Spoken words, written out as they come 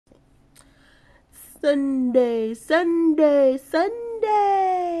Sunday, Sunday,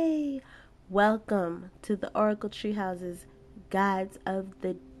 Sunday. Welcome to the Oracle Treehouse's Guides of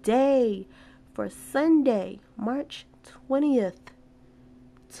the Day for Sunday, March 20th,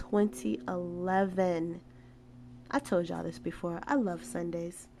 2011. I told y'all this before. I love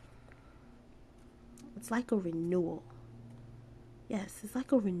Sundays. It's like a renewal. Yes, it's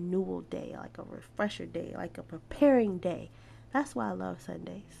like a renewal day, like a refresher day, like a preparing day. That's why I love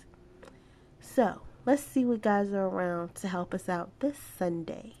Sundays. So, let's see what guys are around to help us out this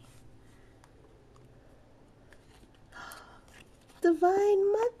Sunday.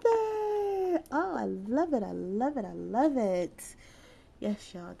 Divine Mother! Oh, I love it, I love it, I love it.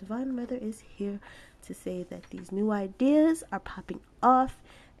 Yes, y'all, Divine Mother is here to say that these new ideas are popping off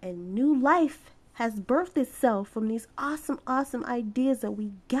and new life has birthed itself from these awesome, awesome ideas that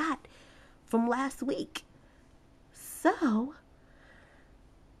we got from last week. So,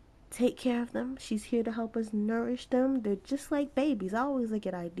 take care of them. She's here to help us nourish them. They're just like babies. I always look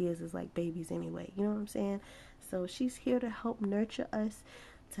at ideas as like babies anyway. You know what I'm saying? So she's here to help nurture us,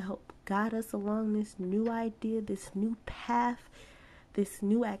 to help guide us along this new idea, this new path, this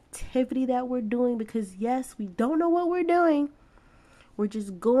new activity that we're doing. Because yes, we don't know what we're doing. We're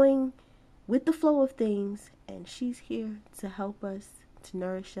just going with the flow of things. And she's here to help us, to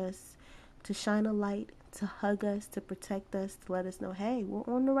nourish us, to shine a light, to hug us, to protect us, to let us know, hey,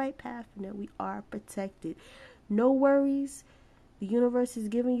 we're on the right path and that we are protected. No worries. The universe is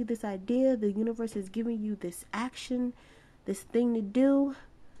giving you this idea. The universe is giving you this action, this thing to do.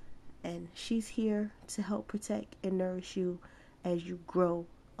 And she's here to help protect and nourish you as you grow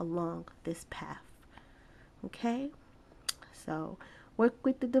along this path. Okay? So, work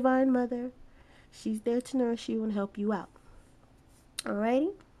with the Divine Mother. She's there to nourish you and help you out.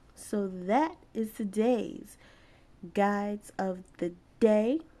 Alrighty? So that is today's Guides of the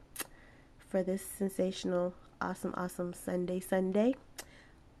Day for this sensational, awesome, awesome Sunday.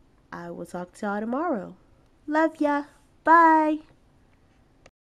 I will talk to y'all tomorrow. Love ya. Bye.